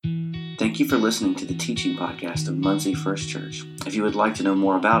Thank you for listening to the teaching podcast of Muncie First Church. If you would like to know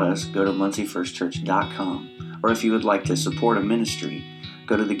more about us, go to munciefirstchurch.com. Or if you would like to support a ministry,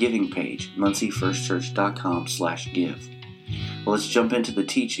 go to the giving page, munciefirstchurch.com/give. Well, let's jump into the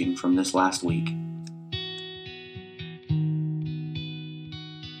teaching from this last week.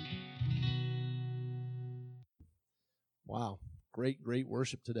 Wow. Great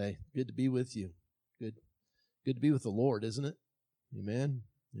worship today. Good to be with you. Good to be with the Lord, isn't it? Amen.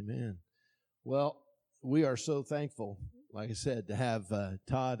 Well, we are so thankful, like I said, to have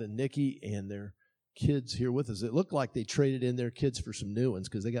Todd and Nikki and their kids here with us. It looked like they traded in their kids for some new ones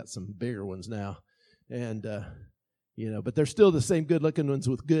because they got some bigger ones now. And, but they're still the same good-looking ones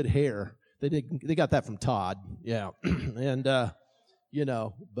with good hair. They got that from Todd, yeah. And,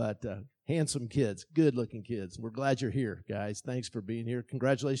 handsome kids, good-looking kids. We're glad you're here, guys. Thanks for being here.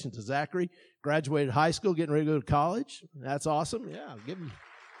 Congratulations to Zachary. Graduated high school, getting ready to go to college. That's awesome. Yeah,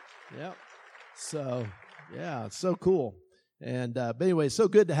 yeah. So, yeah, it's so cool. And but anyway, it's so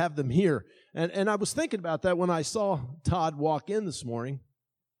good to have them here. And I was thinking about that when I saw Todd walk in this morning.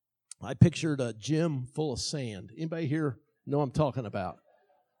 I pictured a gym full of sand. Anybody here know what I'm talking about?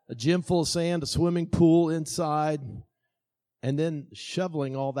 A gym full of sand, a swimming pool inside, and then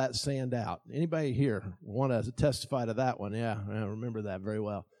shoveling all that sand out. Anybody here want to testify to that one? Yeah, I remember that very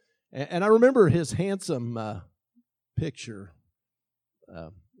well. And I remember his handsome picture,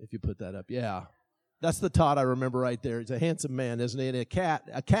 if you put that up. Yeah, that's the Todd I remember right there. He's a handsome man, isn't he? And a cat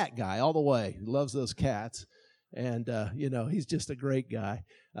guy all the way. He loves those cats. And, he's just a great guy.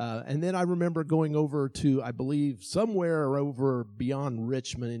 And then I remember going over to, I believe, somewhere over beyond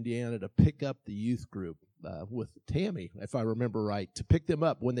Richmond, Indiana, to pick up the youth group with Tammy, if I remember right, to pick them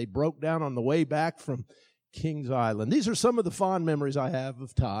up when they broke down on the way back from Kings Island. These are some of the fond memories I have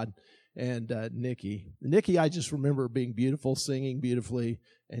of Todd and Nikki. Nikki, I just remember being beautiful, singing beautifully,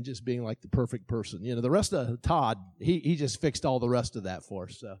 and just being like the perfect person. The rest of Todd, he just fixed all the rest of that for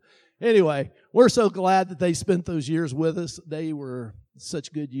us. So anyway, we're so glad that they spent those years with us. They were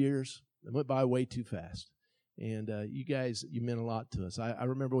such good years. They went by way too fast. And you guys, you meant a lot to us. I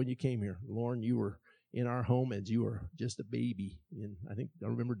remember when you came here. Lauren, you were in our home as you were just a baby. And I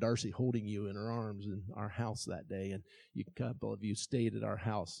remember Darcy holding you in her arms in our house that day. And a couple of you stayed at our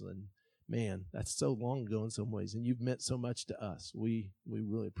house. And man, that's so long ago in some ways. And you've meant so much to us. We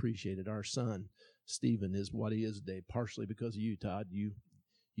really appreciate it. Our son, Stephen, is what he is today, partially because of you, Todd. You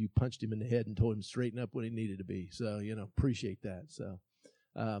punched him in the head and told him to straighten up when he needed to be. So, appreciate that. So,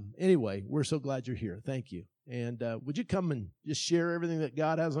 anyway, we're so glad you're here. Thank you. And would you come and just share everything that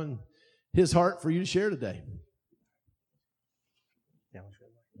God has on His heart for you to share today? Yeah.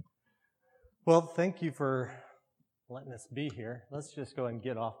 Well, thank you for letting us be here. Let's just go and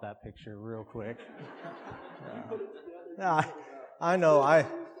get off that picture real quick. I know. I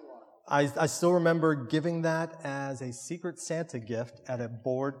still remember giving that as a Secret Santa gift at a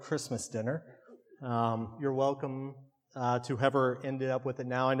board Christmas dinner. You're welcome to whoever ended up with it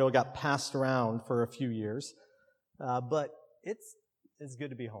now. I know it got passed around for a few years, but it's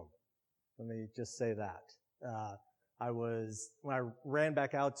good to be home. Let me just say that. When I ran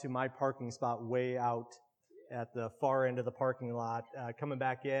back out to my parking spot way out at the far end of the parking lot, coming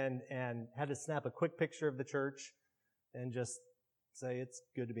back in, and had to snap a quick picture of the church and just say it's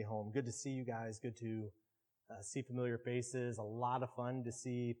good to be home. Good to see you guys. Good to see familiar faces. A lot of fun to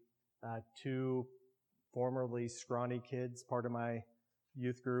see two formerly scrawny kids, part of my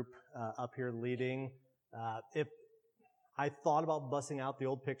youth group, up here leading. If I thought about busting out the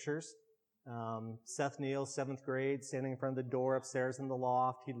old pictures, Seth Neal, 7th grade, standing in front of the door upstairs in the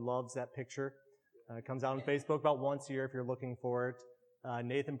loft. He loves that picture. It comes out on Facebook about once a year if you're looking for it.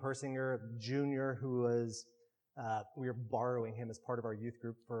 Nathan Persinger, Jr., who was, we were borrowing him as part of our youth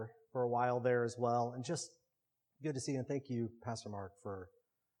group for a while there as well. And just good to see you. And thank you, Pastor Mark, for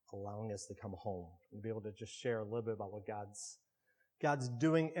allowing us to come home and be able to just share a little bit about what God's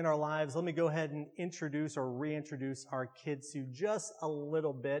doing in our lives. Let me go ahead and introduce or reintroduce our kids to you just a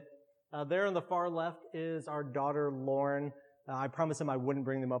little bit. There on the far left is our daughter, Lauren. I promised him I wouldn't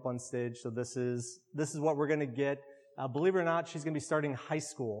bring them up on stage, so this is what we're going to get. Believe it or not, she's going to be starting high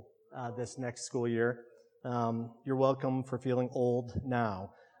school this next school year. You're welcome for feeling old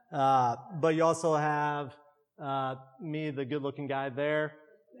now. But you also have me, the good-looking guy there,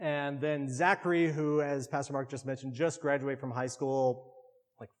 and then Zachary, who, as Pastor Mark just mentioned, just graduated from high school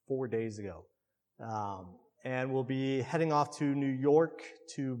like 4 days ago. And we'll be heading off to New York,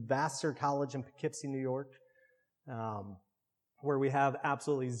 to Vassar College in Poughkeepsie, New York, where we have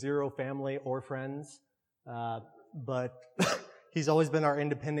absolutely zero family or friends. But he's always been our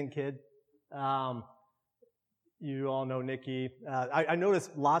independent kid. You all know Nikki. I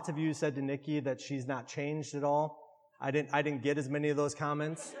noticed lots of you said to Nikki that she's not changed at all. I didn't get as many of those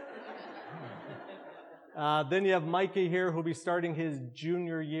comments. Then you have Micah here, who'll be starting his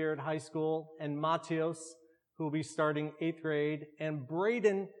junior year at high school, and Matios, who will be starting 8th grade, and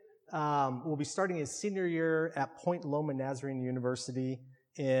Braden will be starting his senior year at Point Loma Nazarene University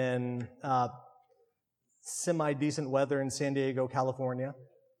in semi-decent weather in San Diego, California.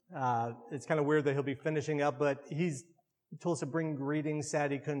 It's kind of weird that he'll be finishing up, but he's told us to bring greetings.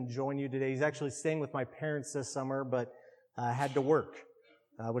 Sad he couldn't join you today. He's actually staying with my parents this summer, but had to work,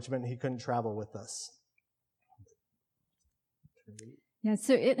 which meant he couldn't travel with us. Yeah,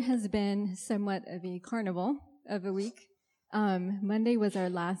 so it has been somewhat of a carnival of a week. Monday was our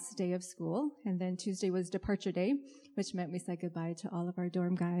last day of school, and then Tuesday was departure day, which meant we said goodbye to all of our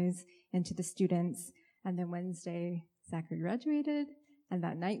dorm guys and to the students. And then Wednesday, Zachary graduated, and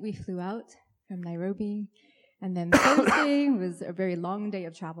that night we flew out from Nairobi. And then Thursday was a very long day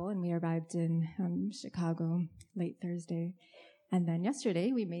of travel, and we arrived in Chicago late Thursday. And then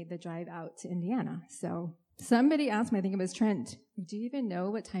yesterday we made the drive out to Indiana. So somebody asked me, I think it was Trent, do you even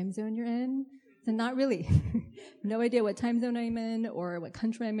know what time zone you're in? I said, not really. No idea what time zone I'm in or what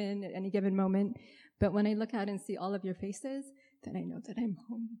country I'm in at any given moment. But when I look out and see all of your faces, then I know that I'm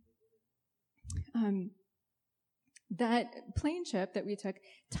home. That plane trip that we took,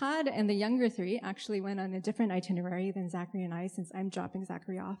 Todd and the younger three actually went on a different itinerary than Zachary and I, since I'm dropping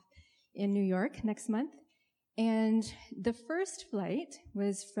Zachary off in New York next month. And the first flight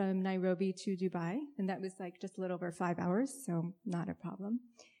was from Nairobi to Dubai, and that was like just a little over 5 hours, so not a problem.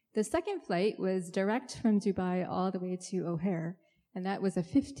 The second flight was direct from Dubai all the way to O'Hare, and that was a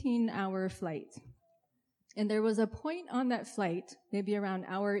 15-hour flight. And there was a point on that flight, maybe around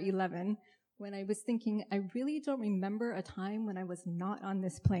hour 11, when I was thinking, I really don't remember a time when I was not on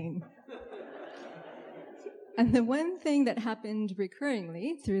this plane. And the one thing that happened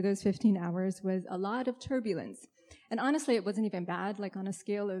recurringly through those 15 hours was a lot of turbulence. And honestly, it wasn't even bad. Like on a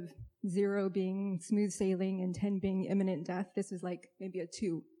scale of 0 being smooth sailing and 10 being imminent death, this was like maybe a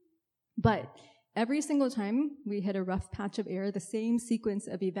 2. But every single time we hit a rough patch of air, the same sequence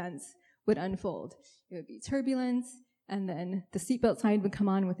of events would unfold. It would be turbulence, and then the seatbelt sign would come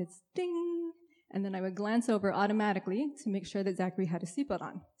on with its ding, and then I would glance over automatically to make sure that Zachary had a seatbelt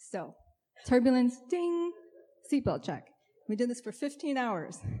on. So, turbulence, ding, seatbelt check. We did this for 15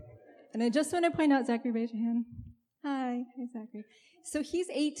 hours. And I just want to point out, Zachary, raise your hand. Hi, Zachary. So he's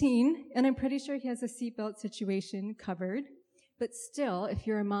 18, and I'm pretty sure he has a seatbelt situation covered. But still, if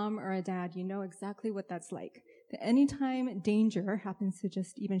you're a mom or a dad, you know exactly what that's like. That anytime danger happens to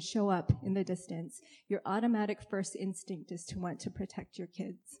just even show up in the distance, your automatic first instinct is to want to protect your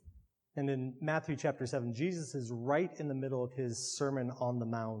kids. And in Matthew chapter 7, Jesus is right in the middle of his Sermon on the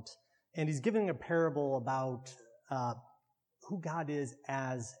Mount, and he's giving a parable about who God is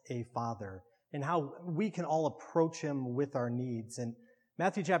as a father and how we can all approach him with our needs. And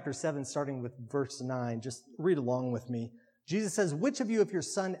Matthew chapter 7, starting with verse 9, just read along with me. Jesus says, which of you, if your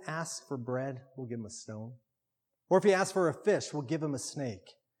son asks for bread, will give him a stone? Or if he asks for a fish, will give him a snake?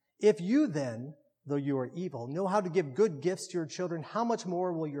 If you then, though you are evil, know how to give good gifts to your children, how much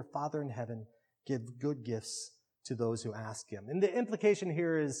more will your Father in heaven give good gifts to those who ask him? And the implication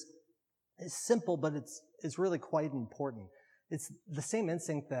here is simple, but it's really quite important. It's the same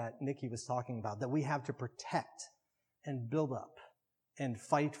instinct that Nikki was talking about, that we have to protect and build up and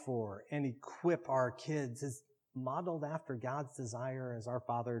fight for and equip our kids is modeled after God's desire as our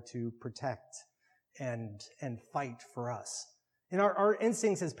Father to protect and fight for us. And our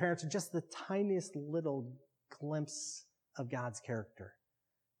instincts as parents are just the tiniest little glimpse of God's character.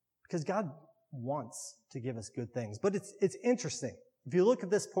 Because God wants to give us good things. But it's interesting. If you look at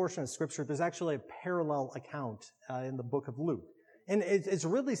this portion of Scripture, there's actually a parallel account in the book of Luke. And it's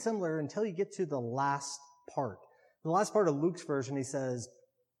really similar until you get to the last part. The last part of Luke's version, he says,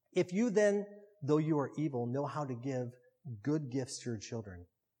 if you then, though you are evil, know how to give good gifts to your children,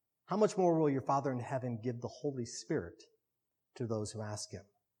 how much more will your Father in heaven give the Holy Spirit to those who ask him?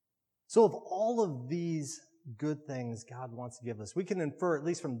 So of all of these good things God wants to give us, we can infer, at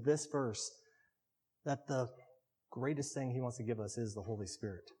least from this verse, that the greatest thing he wants to give us is the Holy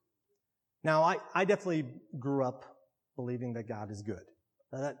Spirit. Now, I definitely grew up believing that God is good.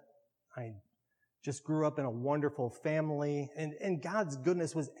 I just grew up in a wonderful family, and God's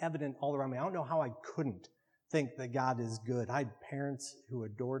goodness was evident all around me. I don't know how I couldn't think that God is good. I had parents who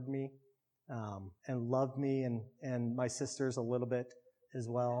adored me and loved me, and my sisters a little bit as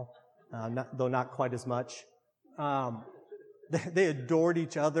well, though not quite as much. They adored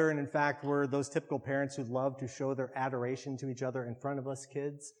each other, and in fact were those typical parents who loved to show their adoration to each other in front of us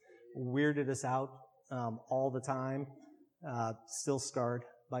kids. Weirded us out all the time. Still scarred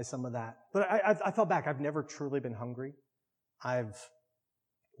by some of that. But I thought back, I've never truly been hungry. I've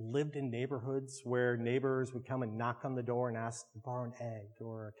lived in neighborhoods where neighbors would come and knock on the door and ask to borrow an egg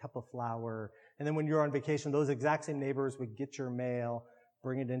or a cup of flour. And then when you're on vacation, those exact same neighbors would get your mail,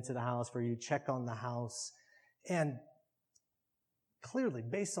 bring it into the house for you, check on the house. And clearly,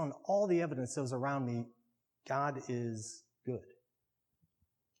 based on all the evidence that was around me, God is good.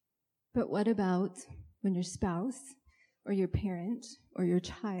 But what about when your spouse or your parent or your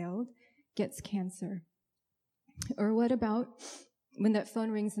child gets cancer? Or what about when that phone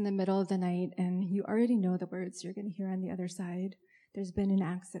rings in the middle of the night and you already know the words you're going to hear on the other side? There's been an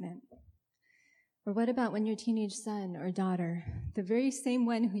accident. Or what about when your teenage son or daughter, the very same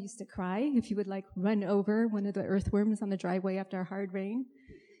one who used to cry if you would run over one of the earthworms on the driveway after a hard rain,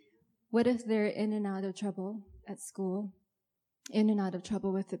 what if they're in and out of trouble at school, in and out of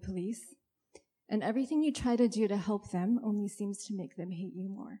trouble with the police, and everything you try to do to help them only seems to make them hate you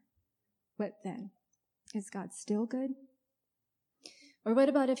more? What then? Is God still good? Or what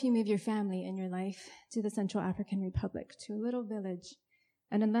about if you move your family and your life to the Central African Republic, to a little village,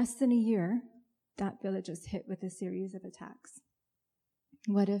 and in less than a year, that village is hit with a series of attacks?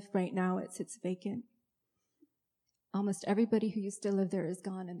 What if right now it sits vacant? Almost everybody who used to live there is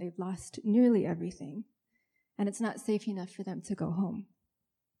gone and they've lost nearly everything, and it's not safe enough for them to go home.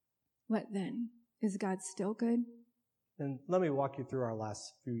 What then? Is God still good? And let me walk you through our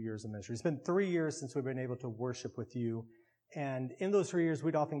last few years of ministry. It's been 3 years since we've been able to worship with you. And in those 3 years,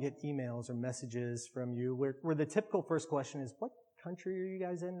 we'd often get emails or messages from you where the typical first question is, what country are you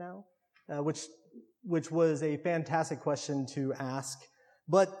guys in now? Which was a fantastic question to ask.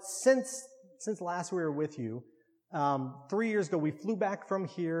 But since last we were with you, 3 years ago, we flew back from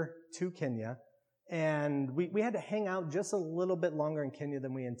here to Kenya. And we had to hang out just a little bit longer in Kenya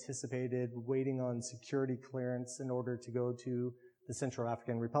than we anticipated, waiting on security clearance in order to go to the Central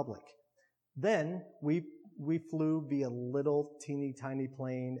African Republic. Then we flew via little teeny tiny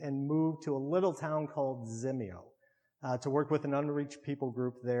plane and moved to a little town called Zemio to work with an unreached people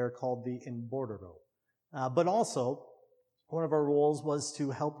group there called the Imbordero. But also, one of our roles was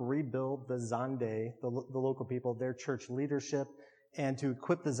to help rebuild the Zande, the local people, their church leadership, and to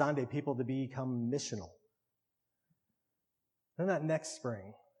equip the Zande people to become missional. Then that next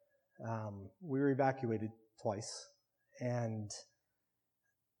spring, we were evacuated twice. And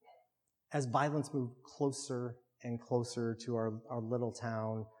as violence moved closer and closer to our little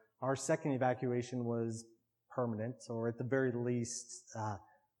town, our second evacuation was permanent, or at the very least,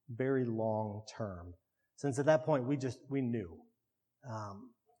 very long term. Since at that point, we knew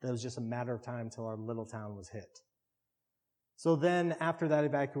that it was just a matter of time until our little town was hit. So then after that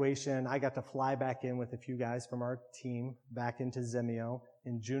evacuation, I got to fly back in with a few guys from our team back into Zemio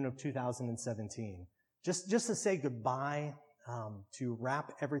in June of 2017. Just to say goodbye, to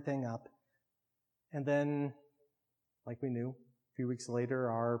wrap everything up. And then, like we knew, a few weeks later,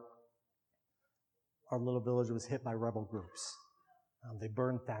 our little village was hit by rebel groups. They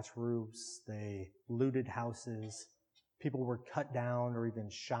burned thatched roofs. They looted houses. People were cut down or even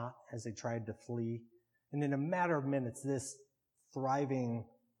shot as they tried to flee. And in a matter of minutes, this thriving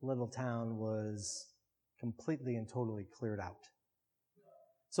little town was completely and totally cleared out.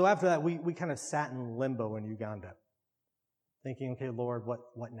 So after that, we kind of sat in limbo in Uganda, thinking, okay, Lord,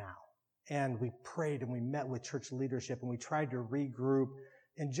 what now? And we prayed and we met with church leadership and we tried to regroup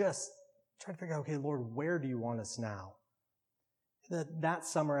and just try to figure out, okay, Lord, where do you want us now? That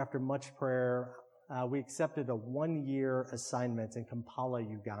summer, after much prayer, we accepted a 1-year assignment in Kampala,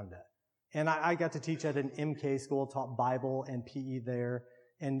 Uganda. And I got to teach at an MK school, taught Bible and PE there.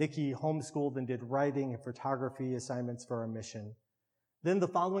 And Nikki homeschooled and did writing and photography assignments for our mission. Then the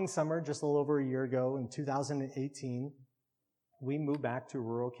following summer, just a little over a year ago, in 2018, we moved back to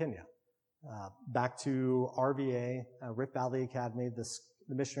rural Kenya, back to RVA, Rift Valley Academy,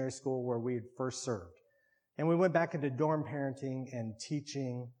 the missionary school where we had first served. And we went back into dorm parenting and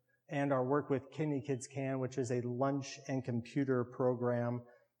teaching and our work with Kenya Kids Can, which is a lunch and computer program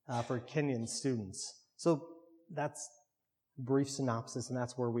for Kenyan students. So that's a brief synopsis, and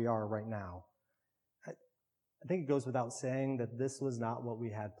that's where we are right now. I think it goes without saying that this was not what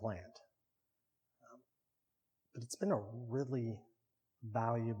we had planned. But it's been a really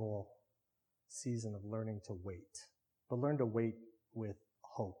valuable season of learning to wait, but learn to wait with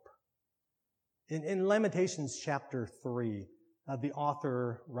hope. In Lamentations chapter 3, the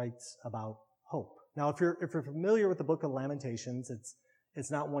author writes about hope. Now, if you're familiar with the book of Lamentations,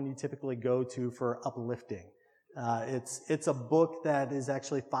 it's not one you typically go to for uplifting. It's a book that is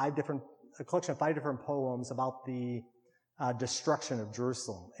actually a collection of 5 different poems about the destruction of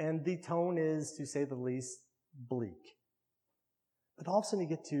Jerusalem. And the tone is, to say the least, bleak. But all of a sudden you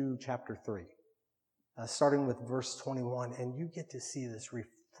get to chapter 3, starting with verse 21, and you get to see this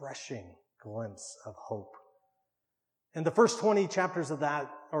refreshing glimpse of hope. And the first 20 chapters of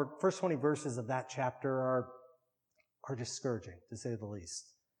that, or first 20 verses of that chapter are discouraging, to say the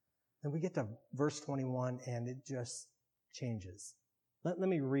least. Then we get to verse 21, and it just changes. Let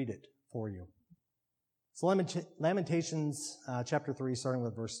me read it for you. So Lamentations chapter 3, starting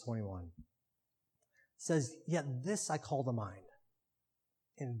with verse 21. It says, "Yet this I call to mind,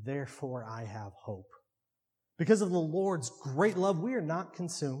 and therefore I have hope. Because of the Lord's great love, we are not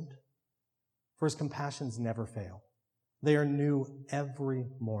consumed, for his compassions never fail. They are new every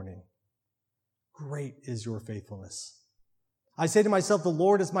morning. Great is your faithfulness. I say to myself, the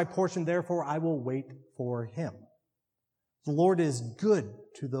Lord is my portion, therefore I will wait for him. The Lord is good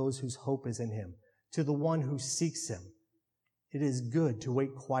to those whose hope is in him, to the one who seeks him. It is good to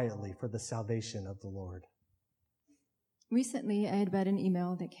wait quietly for the salvation of the Lord." Recently, I had read an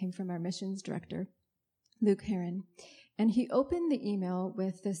email that came from our missions director, Luke Heron, and he opened the email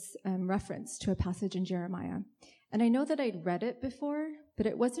with this reference to a passage in Jeremiah. And I know that I'd read it before, but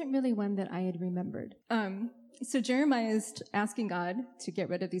it wasn't really one that I had remembered. So Jeremiah is asking God to get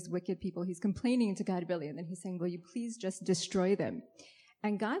rid of these wicked people. He's complaining to God, really, and then he's saying, will you please just destroy them?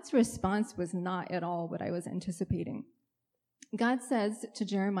 And God's response was not at all what I was anticipating. God says to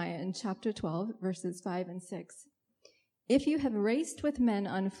Jeremiah in chapter 12, verses 5 and 6, "If you have raced with men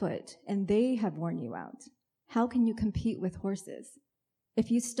on foot, and they have worn you out, how can you compete with horses?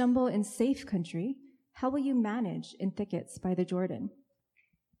 If you stumble in safe country, how will you manage in thickets by the Jordan?"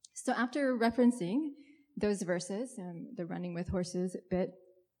 So after referencing those verses, the running with horses bit,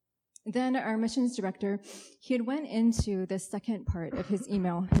 then our missions director, he had went into the second part of his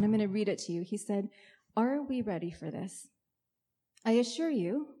email, and I'm going to read it to you. He said, "Are we ready for this? I assure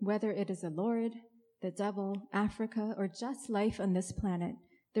you, whether it is the Lord, the devil, Africa, or just life on this planet,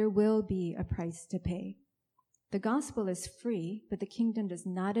 there will be a price to pay. The gospel is free, but the kingdom does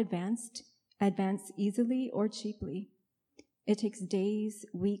not advance easily or cheaply. It takes days,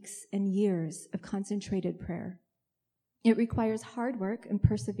 weeks, and years of concentrated prayer. It requires hard work and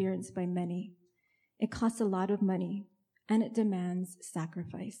perseverance by many. It costs a lot of money, and it demands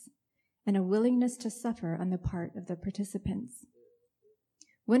sacrifice and a willingness to suffer on the part of the participants."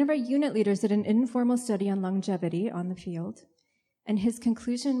 One of our unit leaders did an informal study on longevity on the field, and his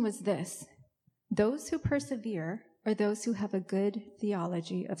conclusion was this: those who persevere are those who have a good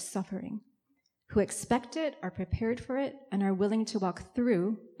theology of suffering, who expect it, are prepared for it, and are willing to walk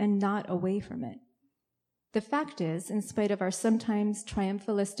through and not away from it. The fact is, in spite of our sometimes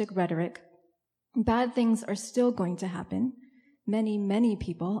triumphalistic rhetoric, bad things are still going to happen. Many, many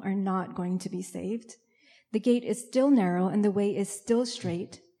people are not going to be saved. The gate is still narrow and the way is still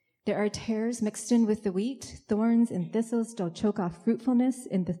straight. There are tares mixed in with the wheat. Thorns and thistles still choke off fruitfulness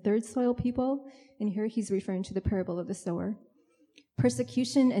in the third soil people. And here he's referring to the parable of the sower.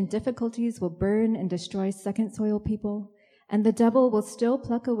 Persecution and difficulties will burn and destroy second soil people, and the devil will still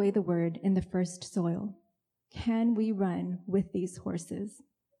pluck away the word in the first soil. Can we run with these horses?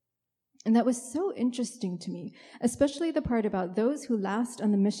 And that was so interesting to me, especially the part about those who last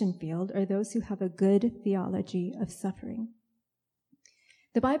on the mission field are those who have a good theology of suffering.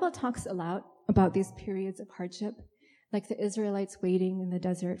 The Bible talks a lot about these periods of hardship, like the Israelites waiting in the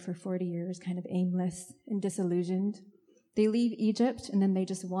desert for 40 years, kind of aimless and disillusioned. They leave Egypt and then they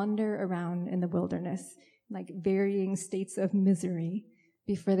just wander around in the wilderness, like varying states of misery,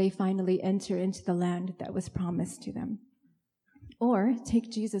 before they finally enter into the land that was promised to them. Or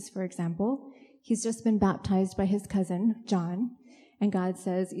take Jesus, for example. He's just been baptized by his cousin, John, and God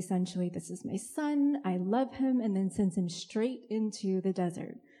says, essentially, this is my son, I love him, and then sends him straight into the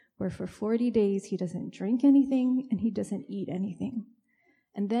desert, where for 40 days he doesn't drink anything and he doesn't eat anything.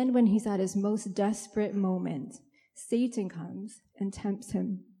 And then when he's at his most desperate moment, Satan comes and tempts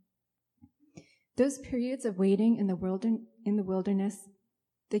him. Those periods of waiting in the wilderness,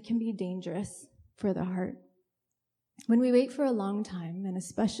 they can be dangerous for the heart. When we wait for a long time, and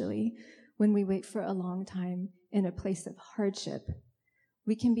especially when we wait for a long time in a place of hardship,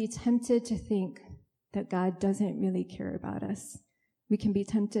 we can be tempted to think that God doesn't really care about us. We can be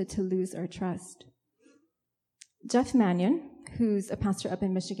tempted to lose our trust. Jeff Mannion, who's a pastor up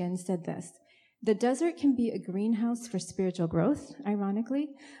in Michigan, said this: the desert can be a greenhouse for spiritual growth, ironically,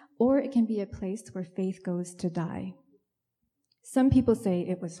 or it can be a place where faith goes to die. Some people say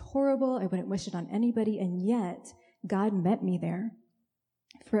it was horrible, I wouldn't wish it on anybody, and yet God met me there.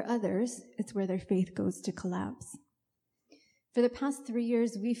 For others, it's where their faith goes to collapse. For the past 3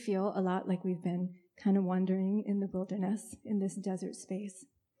 years, we feel a lot like we've been kind of wandering in the wilderness, in this desert space.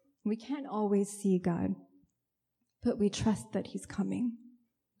 We can't always see God, but we trust that he's coming.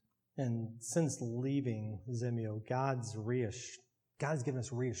 And since leaving Zimeo, God's given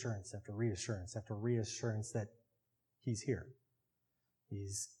us reassurance after reassurance after reassurance that he's here.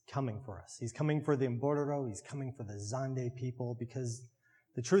 He's coming for us. He's coming for the Mbororo. He's coming for the Zande people, because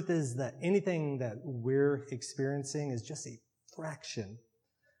the truth is that anything that we're experiencing is just a fraction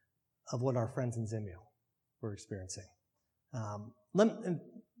of what our friends in Zimeo were experiencing.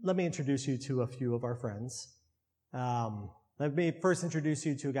 Let me introduce you to a few of our friends. Let me first introduce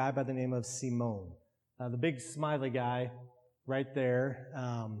you to a guy by the name of Simone. The big smiley guy right there,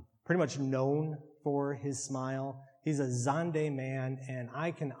 pretty much known for his smile. He's a Zande man, and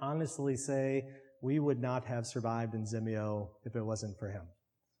I can honestly say we would not have survived in Zimeo if it wasn't for him.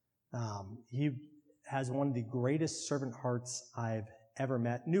 He has one of the greatest servant hearts I've ever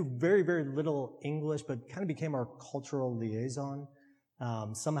met. Knew very, very little English, but kind of became our cultural liaison.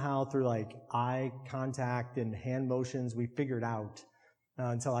 Somehow through like eye contact and hand motions, we figured out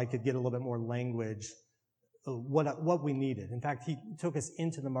until I could get a little bit more language what we needed. In fact, he took us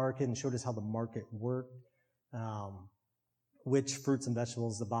into the market and showed us how the market worked, which fruits and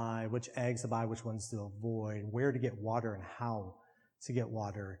vegetables to buy, which eggs to buy, which ones to avoid, where to get water and how to get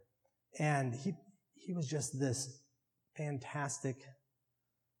water. And he was just this fantastic,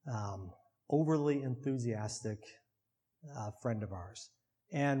 overly enthusiastic friend of ours.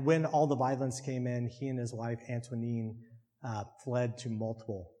 And when all the violence came in, he and his wife, Antoinine, fled to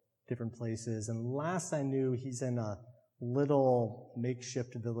multiple different places. And last I knew, he's in a little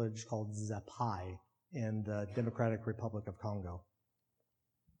makeshift village called Zapai in the Democratic Republic of Congo.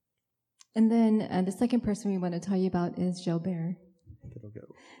 And then the second person we want to tell you about is Gilbert. It'll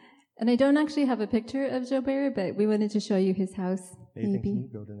go. And I don't actually have a picture of Gilbert, but we wanted to show you his house. Nathan, can you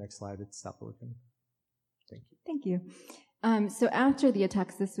go to the next slide? It stopped working. Thank you. Thank you. So after the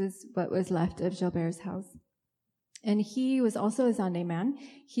attacks, this was what was left of Gilbert's house. And he was also a Zande man.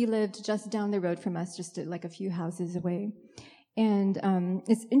 He lived just down the road from us, just like a few houses away. And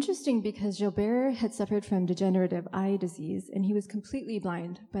it's interesting because Gilbert had suffered from degenerative eye disease, and he was completely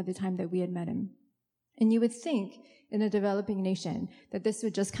blind by the time that we had met him. And you would think in a developing nation that this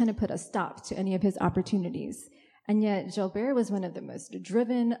would just kind of put a stop to any of his opportunities. And yet Gilbert was one of the most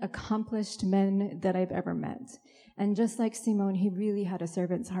driven, accomplished men that I've ever met. And just like Simone, he really had a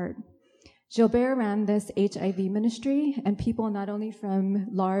servant's heart. Gilbert ran this HIV ministry, and people not only from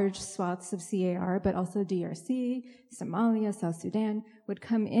large swaths of CAR, but also DRC, Somalia, South Sudan, would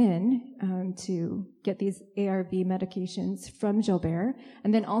come in to get these ARV medications from Gilbert,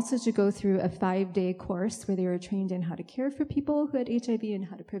 and then also to go through a 5-day course where they were trained in how to care for people who had HIV and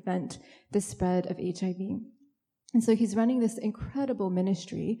how to prevent the spread of HIV. And so he's running this incredible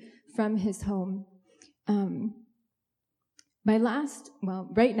ministry from his home.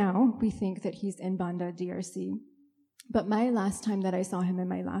 Right now, we think that he's in Banda, DRC. But my last time that I saw him and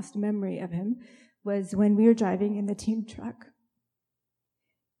my last memory of him was when we were driving in the team truck.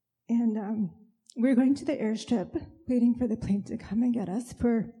 And we were going to the airstrip, waiting for the plane to come and get us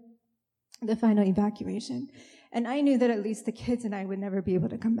for the final evacuation. And I knew that at least the kids and I would never be able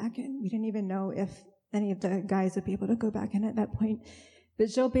to come back in. We didn't even know if any of the guys would be able to go back in at that point. But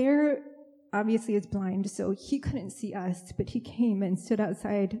Gilbert obviously is blind, so he couldn't see us, but he came and stood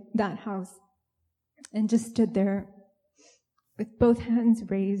outside that house and just stood there with both hands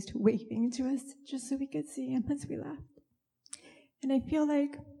raised, waving to us just so we could see him as we left. And I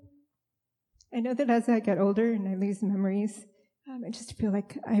know that as I get older and I lose memories, I just feel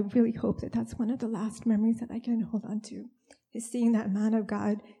like I really hope that that's one of the last memories that I can hold on to, is seeing that man of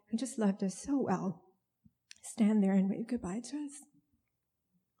God who just loved us so well stand there and wave goodbye to us.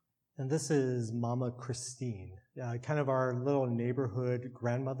 And this is Mama Christine, kind of our little neighborhood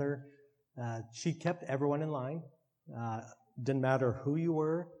grandmother. She kept everyone in line. Didn't matter who you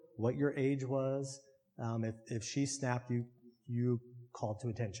were, what your age was. If she snapped, you called to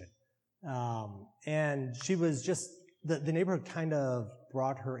attention. And she was just, the neighborhood kind of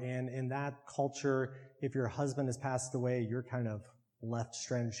brought her in that culture. If your husband has passed away, you're kind of left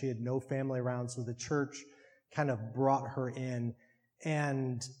stranded. She had no family around, so the church kind of brought her in.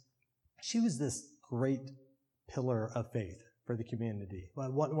 And she was this great pillar of faith for the community.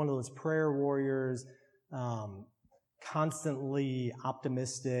 One of those prayer warriors, constantly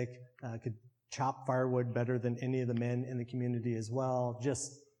optimistic, could chop firewood better than any of the men in the community as well,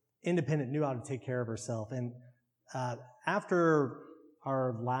 just independent, knew how to take care of herself. And after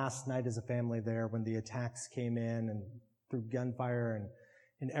our last night as a family there, when the attacks came in and through gunfire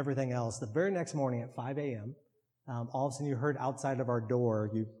and everything else, the very next morning at 5 a.m., all of a sudden you heard outside of our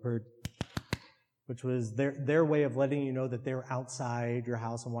door, which was their way of letting you know that they were outside your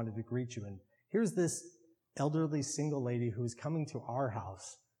house and wanted to greet you. And here's this elderly single lady who's coming to our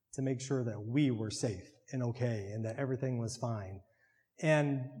house to make sure that we were safe and okay and that everything was fine.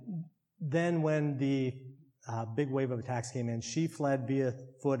 And then when the big wave of attacks came in, she fled via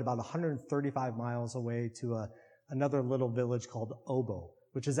foot about 135 miles away to another little village called Obo,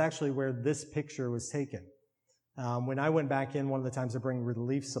 which is actually where this picture was taken. When I went back in one of the times to bring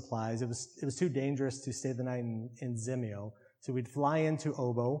relief supplies, it was too dangerous to stay the night in Zimeo. So we'd fly into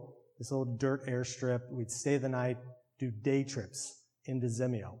Obo, this little dirt airstrip. We'd stay the night, do day trips into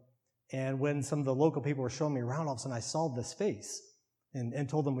Zimeo. And when some of the local people were showing me around, all of a sudden I saw this face and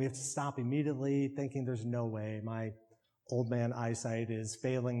told them we have to stop immediately, thinking there's no way. My old man eyesight is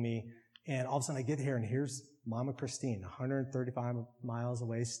failing me. And all of a sudden I get here and here's Mama Christine, 135 miles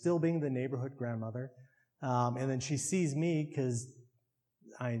away, still being the neighborhood grandmother. And then she sees me because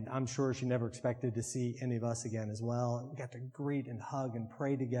I'm sure she never expected to see any of us again as well. We got to greet and hug and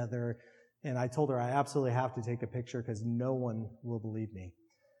pray together. And I told her I absolutely have to take a picture because no one will believe me.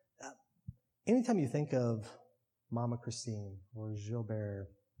 Anytime you think of Mama Christine or Gilbert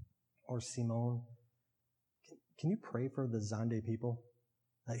or Simone, can you pray for the Zande people?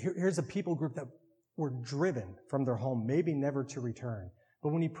 Here's a people group that were driven from their home, maybe never to return. But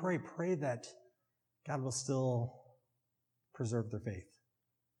when you pray that God will still preserve their faith.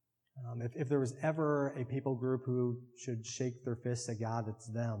 If there was ever a people group who should shake their fists at God, it's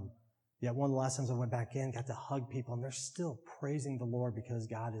them. Yet one of the last times I went back in, got to hug people, and they're still praising the Lord because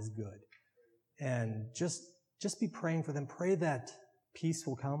God is good. And just be praying for them. Pray that peace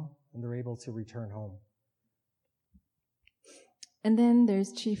will come and they're able to return home. And then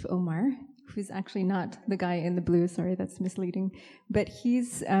there's Chief Omar, who's actually not the guy in the blue. Sorry, that's misleading. But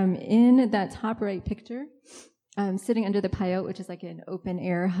he's in that top right picture, sitting under the payot, which is like an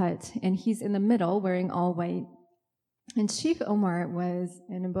open-air hut. And he's in the middle wearing all white. And Chief Omar was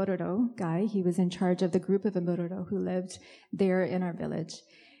an Mbororo guy. He was in charge of the group of Mbororo who lived there in our village.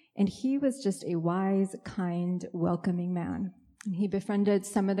 And he was just a wise, kind, welcoming man. And he befriended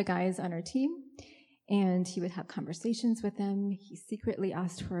some of the guys on our team, and he would have conversations with them. He secretly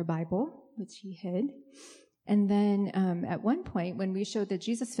asked for a Bible, which he hid. And then at one point, when we showed the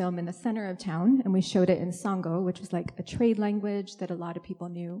Jesus film in the center of town, and we showed it in Sango, which was like a trade language that a lot of people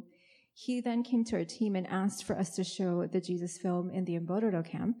knew, he then came to our team and asked for us to show the Jesus film in the Mbororo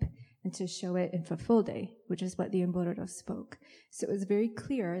camp and to show it in Fafulde, which is what the Mbororo spoke. So it was very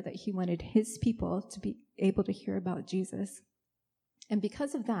clear that he wanted his people to be able to hear about Jesus. And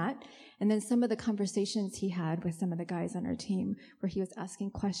because of that, and then some of the conversations he had with some of the guys on our team, where he was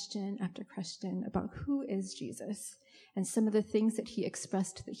asking question after question about who is Jesus, and some of the things that he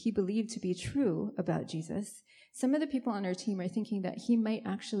expressed that he believed to be true about Jesus, some of the people on our team are thinking that he might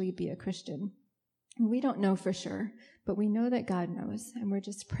actually be a Christian. We don't know for sure, but we know that God knows, and we're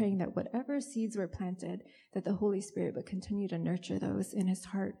just praying that whatever seeds were planted, that the Holy Spirit would continue to nurture those in his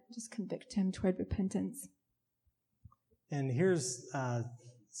heart, just convict him toward repentance. And here's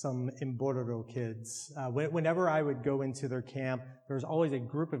some Mbororo kids. Whenever I would go into their camp, there was always a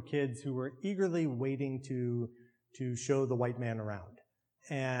group of kids who were eagerly waiting to show the white man around.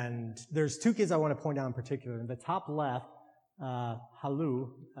 And there's two kids I want to point out in particular. In the top left, Halu,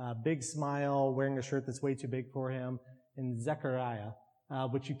 big smile, wearing a shirt that's way too big for him, and Zechariah,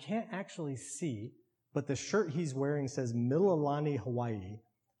 which you can't actually see, but the shirt he's wearing says Mililani, Hawaii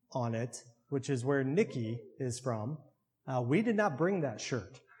on it, which is where Nikki is from. We did not bring that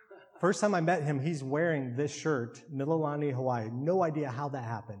shirt. First time I met him, he's wearing this shirt, Mililani, Hawaii. No idea how that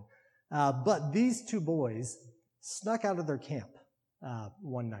happened. But these two boys snuck out of their camp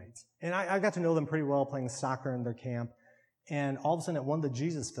one night. And I got to know them pretty well playing soccer in their camp. And all of a sudden at one of the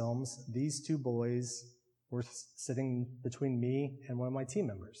Jesus films, these two boys were sitting between me and one of my team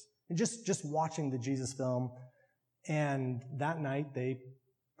members. And just watching the Jesus film. And that night they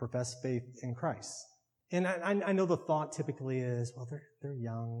professed faith in Christ. And I know the thought typically is, well, they're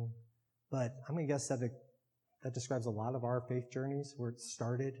young, but I'm going to guess that that describes a lot of our faith journeys where it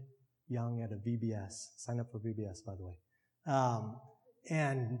started young at a VBS. Sign up for VBS, by the way.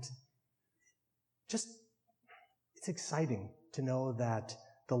 And just, it's exciting to know that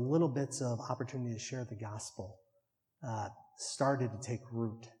the little bits of opportunity to share the gospel started to take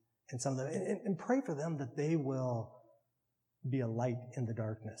root in some of them. And pray for them that they will be a light in the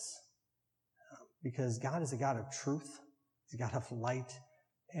darkness. Because God is a God of truth. He's a God of light.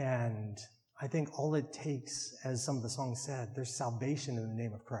 And I think all it takes, as some of the songs said, there's salvation in the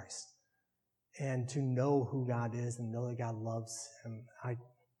name of Christ. And to know who God is and know that God loves him.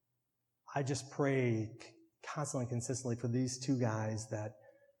 I just pray constantly, consistently for these two guys that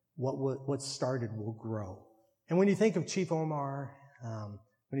what started will grow. And when you think of Chief Omar,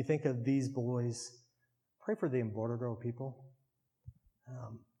 when you think of these boys, pray for the Embordero people.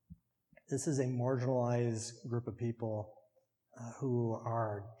 This is a marginalized group of people who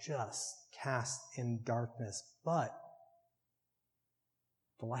are just cast in darkness, but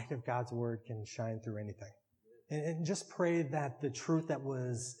the light of God's word can shine through anything. And just pray that the truth that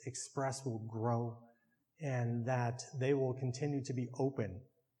was expressed will grow and that they will continue to be open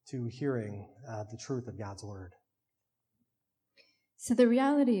to hearing the truth of God's word. So the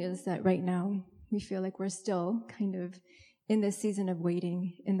reality is that right now we feel like we're still kind of in this season of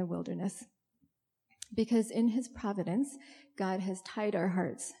waiting in the wilderness. Because in his providence, God has tied our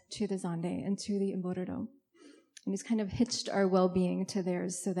hearts to the Zonde and to the Embordero. And he's kind of hitched our well-being to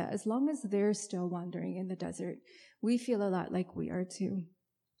theirs so that as long as they're still wandering in the desert, we feel a lot like we are too.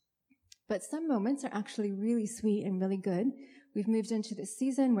 But some moments are actually really sweet and really good. We've moved into this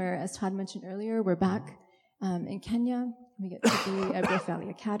season where, as Todd mentioned earlier, we're back in Kenya. We get to be at Rift Valley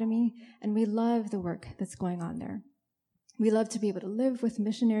Academy, and we love the work that's going on there. We love to be able to live with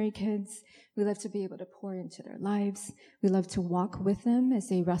missionary kids. We love to be able to pour into their lives. We love to walk with them as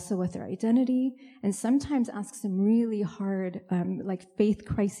they wrestle with their identity and sometimes ask some really hard, like faith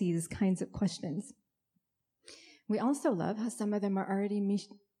crises kinds of questions. We also love how some of them are already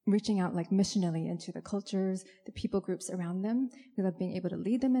reaching out like missionally into the cultures, the people groups around them. We love being able to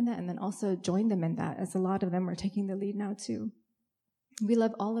lead them in that and then also join them in that, as a lot of them are taking the lead now too. We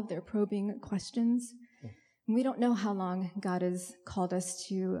love all of their probing questions. We don't know how long God has called us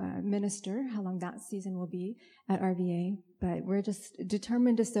to minister, how long that season will be at RVA, but we're just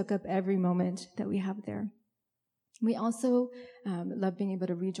determined to soak up every moment that we have there. We also love being able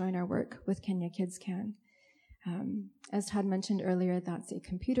to rejoin our work with Kenya Kids Can. As Todd mentioned earlier, that's a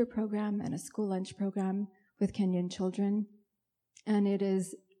computer program and a school lunch program with Kenyan children, and it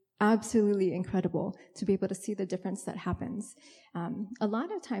is absolutely incredible to be able to see the difference that happens. A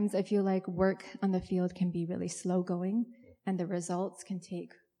lot of times I feel like work on the field can be really slow going and the results can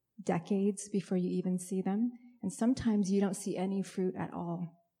take decades before you even see them. And sometimes you don't see any fruit at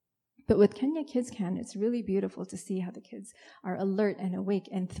all. But with Kenya Kids Can, it's really beautiful to see how the kids are alert and awake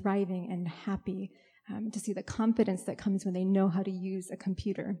and thriving and happy, to see the confidence that comes when they know how to use a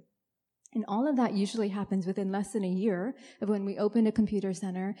computer. And all of that usually happens within less than a year of when we open a computer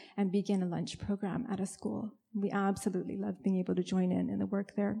center and begin a lunch program at a school. We absolutely love being able to join in the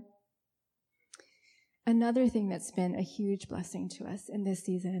work there. Another thing that's been a huge blessing to us in this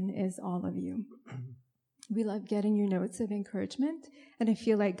season is all of you. We love getting your notes of encouragement, and I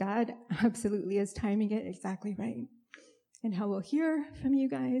feel like God absolutely is timing it exactly right. And how we'll hear from you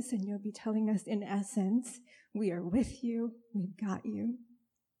guys, and you'll be telling us in essence, we are with you, we've got you.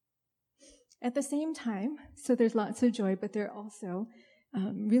 At the same time, so there's lots of joy, but there are also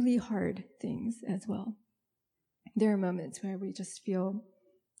really hard things as well. There are moments where we just feel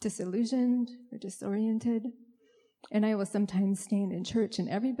disillusioned or disoriented. And I will sometimes stand in church and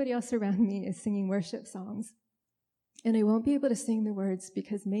everybody else around me is singing worship songs. And I won't be able to sing the words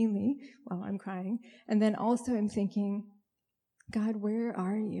because mainly, well, I'm crying. And then also I'm thinking, God, where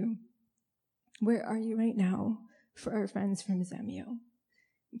are you? Where are you right now for our friends from Zemio?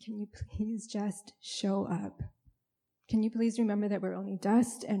 Can you please just show up? Can you please remember that we're only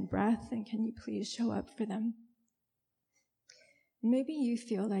dust and breath, and can you please show up for them? Maybe you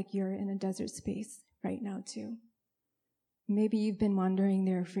feel like you're in a desert space right now too. Maybe you've been wandering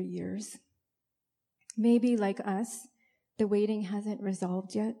there for years. Maybe like us, the waiting hasn't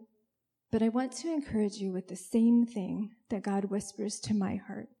resolved yet, but I want to encourage you with the same thing that God whispers to my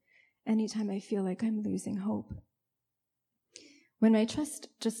heart anytime I feel like I'm losing hope. When my trust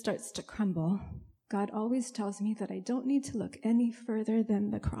just starts to crumble, God always tells me that I don't need to look any further than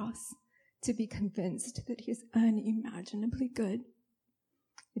the cross to be convinced that He is unimaginably good.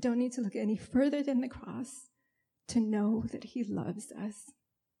 I don't need to look any further than the cross to know that He loves us.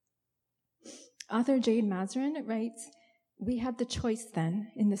 Author Jade Mazarin writes, we have the choice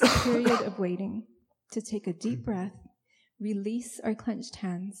then, in this period of waiting, to take a deep breath, release our clenched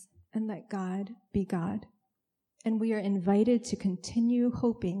hands, and let God be God. And we are invited to continue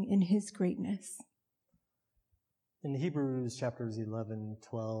hoping in His greatness. In Hebrews chapters 11,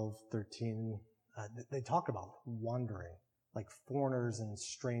 12, 13, they talk about wandering, like foreigners in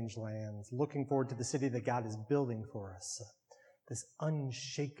strange lands, looking forward to the city that God is building for us, this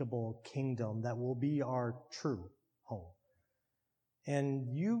unshakable kingdom that will be our true home. And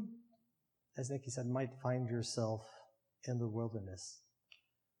you, as Nikki said, might find yourself in the wilderness,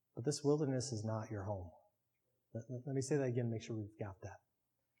 but this wilderness is not your home. Let me say that again, make sure we've got that.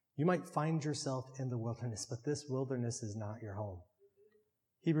 You might find yourself in the wilderness, but this wilderness is not your home.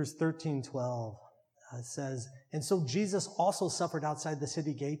 Hebrews 13:12 says, "And so Jesus also suffered outside the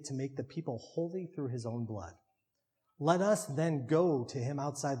city gate to make the people holy through his own blood. Let us then go to him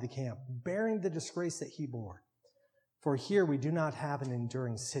outside the camp, bearing the disgrace that he bore. For here we do not have an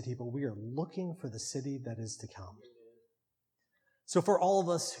enduring city, but we are looking for the city that is to come." So for all of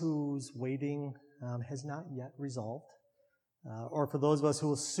us whose waiting has not yet resolved, or for those of us who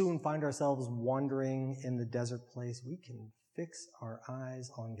will soon find ourselves wandering in the desert place, we can fix our eyes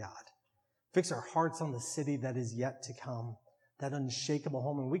on God. Fix our hearts on the city that is yet to come, that unshakable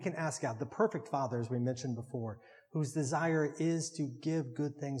home. And we can ask God, the perfect Father, as we mentioned before, whose desire is to give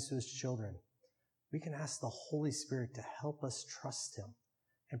good things to his children. We can ask the Holy Spirit to help us trust him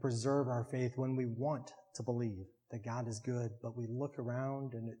and preserve our faith when we want to believe that God is good, but we look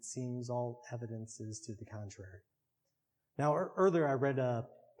around and it seems all evidence is to the contrary. Now, earlier I read a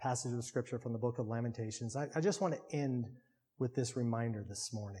passage of scripture from the book of Lamentations. I just want to end with this reminder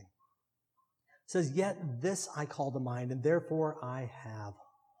this morning. It says, "Yet this I call to mind, and therefore I have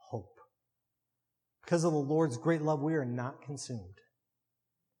hope. Because of the Lord's great love, we are not consumed.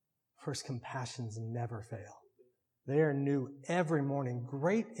 For his compassions never fail. They are new every morning.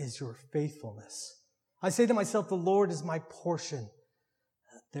 Great is your faithfulness. I say to myself, the Lord is my portion.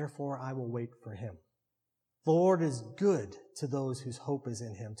 Therefore I will wait for him. The Lord is good to those whose hope is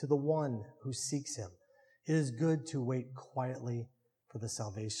in him, to the one who seeks him. It is good to wait quietly for the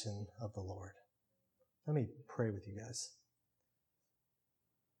salvation of the Lord." Let me pray with you guys.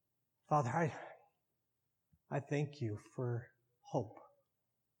 Father, I thank you for hope.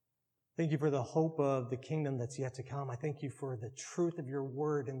 Thank you for the hope of the kingdom that's yet to come. I thank you for the truth of your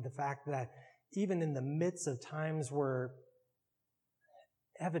word and the fact that even in the midst of times where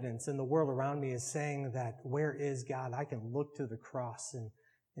evidence in the world around me is saying that where is God, I can look to the cross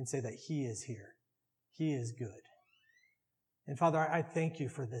and say that he is here. He is good. And Father, I thank you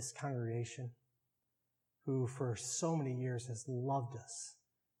for this congregation who for so many years has loved us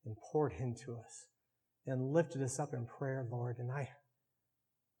and poured into us and lifted us up in prayer, Lord. And I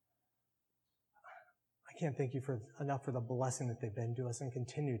can't thank you enough for the blessing that they've been to us and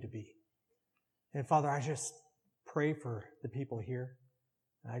continue to be. And Father, I just pray for the people here.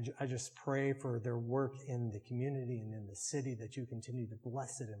 I just pray for their work in the community and in the city, that you continue to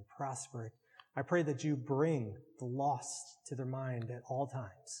bless it and prosper it. I pray that you bring the lost to their mind at all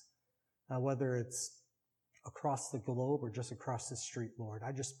times, whether it's across the globe or just across the street, Lord.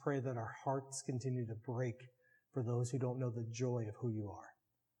 I just pray that our hearts continue to break for those who don't know the joy of who you are.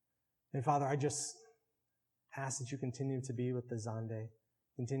 And Father, I just ask that you continue to be with the Zande,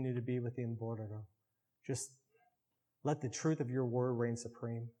 continue to be with the Embordero. Just let the truth of your word reign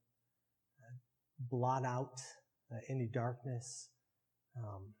supreme. Blot out any darkness,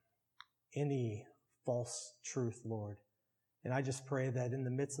 any false truth, Lord. And I just pray that in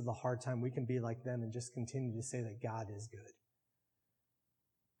the midst of the hard time, we can be like them and just continue to say that God is good.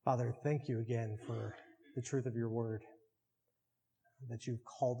 Father, thank you again for the truth of your word, that you've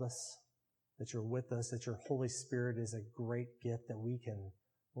called us, that you're with us, that your Holy Spirit is a great gift that we can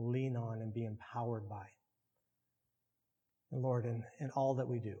lean on and be empowered by. And Lord, in all that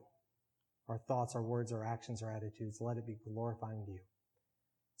we do, our thoughts, our words, our actions, our attitudes, let it be glorifying to you.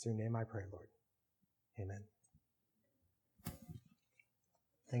 It's in your name I pray, Lord. Amen.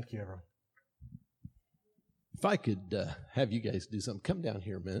 Thank you, everyone. If I could have you guys do something, come down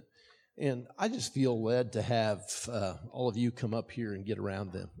here a minute. And I just feel led to have all of you come up here and get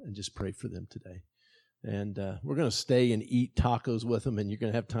around them and just pray for them today. And we're going to stay and eat tacos with them, and you're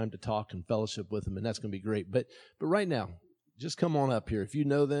going to have time to talk and fellowship with them, and that's going to be great. But right now, just come on up here. If you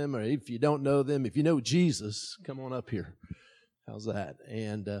know them or if you don't know them, if you know Jesus, come on up here. How's that?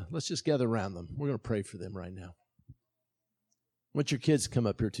 And let's just gather around them. We're going to pray for them right now. I want your kids to come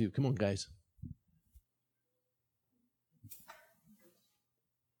up here too. Come on, guys.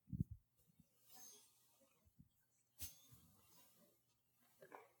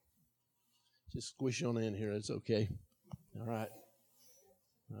 Just squish on in here. It's okay. All right.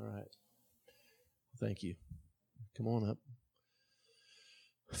 All right. Thank you. Come on up.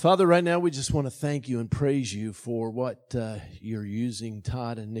 Father, right now we just want to thank you and praise you for what you're using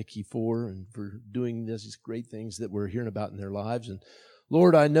Todd and Nikki for, and for doing these great things that we're hearing about in their lives. And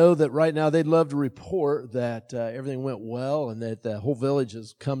Lord, I know that right now they'd love to report that everything went well and that the whole village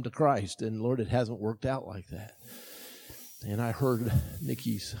has come to Christ. And Lord, it hasn't worked out like that. And I heard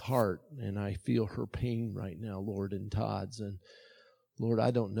Nikki's heart, and I feel her pain right now, Lord, and Todd's. And Lord,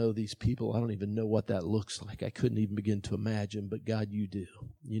 I don't know these people. I don't even know what that looks like. I couldn't even begin to imagine, but God, you do.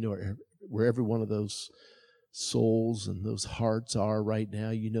 You know where every one of those souls and those hearts are right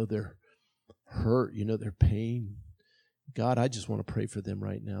now. You know their hurt. You know their pain. God, I just want to pray for them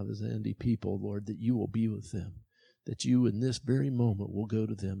right now, those Indy people, Lord, that you will be with them, that you in this very moment will go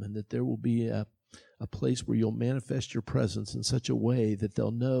to them, and that there will be a place where you'll manifest your presence in such a way that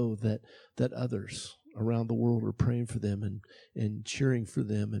they'll know that others around the world are praying for them and cheering for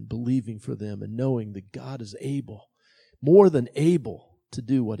them and believing for them and knowing that God is able, more than able, to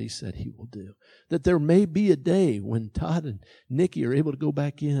do what he said he will do. That there may be a day when Todd and Nikki are able to go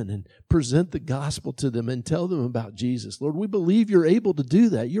back in and present the gospel to them and tell them about Jesus. Lord, we believe you're able to do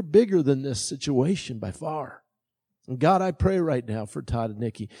that. You're bigger than this situation by far. And God, I pray right now for Todd and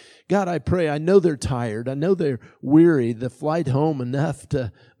Nikki. God, I pray, I know they're tired. I know they're weary. The flight home enough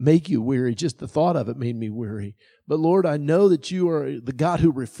to make you weary. Just the thought of it made me weary. But Lord, I know that you are the God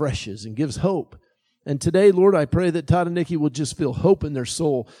who refreshes and gives hope. And today, Lord, I pray that Todd and Nikki will just feel hope in their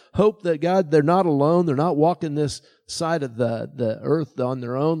soul. Hope that, God, they're not alone. They're not walking this side of the earth on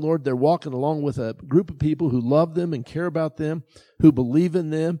their own. Lord, they're walking along with a group of people who love them and care about them, who believe in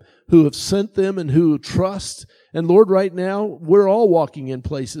them, who have sent them and who trust. And Lord, right now, we're all walking in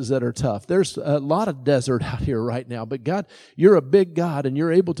places that are tough. There's a lot of desert out here right now. But God, you're a big God and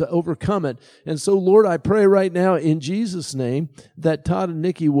you're able to overcome it. And so, Lord, I pray right now in Jesus' name that Todd and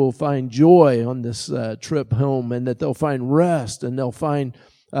Nikki will find joy on this trip home, and that they'll find rest, and they'll find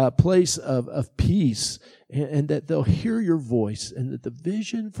a place of peace, and that they'll hear your voice, and that the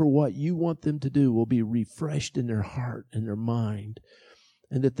vision for what you want them to do will be refreshed in their heart and their mind.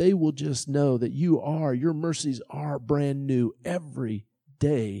 And that they will just know that your mercies are brand new every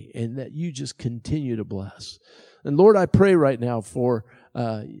day, and that you just continue to bless. And Lord, I pray right now for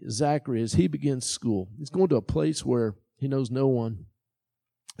Zachary as he begins school. He's going to a place where he knows no one.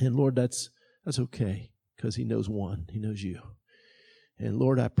 And Lord, that's okay, because he knows one. He knows you. And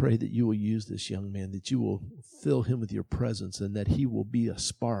Lord, I pray that you will use this young man, that you will fill him with your presence, and that he will be a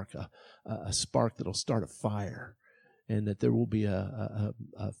spark that'll start a fire. And that there will be a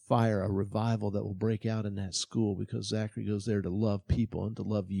fire, a revival that will break out in that school, because Zachary goes there to love people and to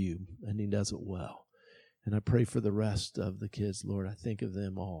love you, and he does it well. And I pray for the rest of the kids, Lord. I think of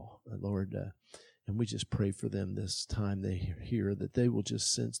them all, Lord, and we just pray for them this time they hear, that they will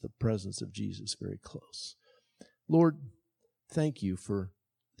just sense the presence of Jesus very close. Lord, thank you for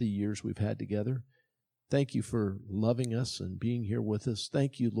the years we've had together. Thank you for loving us and being here with us.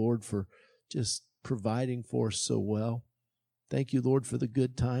 Thank you, Lord, for just providing for us so well. Thank you, Lord, for the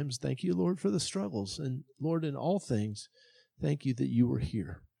good times. Thank you, Lord, for the struggles. And Lord, in all things, thank you that you were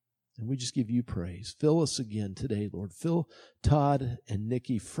here. And we just give you praise. Fill us again today, Lord. Fill Todd and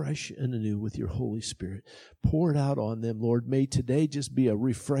Nikki fresh and anew with your Holy Spirit. Pour it out on them, Lord. May today just be a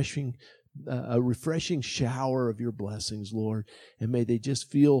refreshing shower of your blessings, Lord. And may they just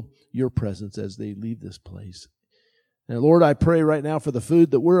feel your presence as they leave this place. And Lord, I pray right now for the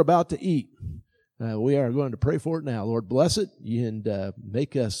food that we're about to eat. We are going to pray for it now. Lord, bless it and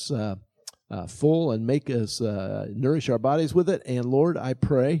make us full, and make us nourish our bodies with it. And Lord, I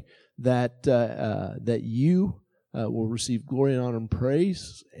pray that you will receive glory and honor and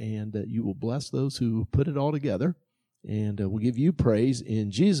praise, and that you will bless those who put it all together. And we'll give you praise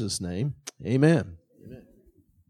in Jesus' name. Amen.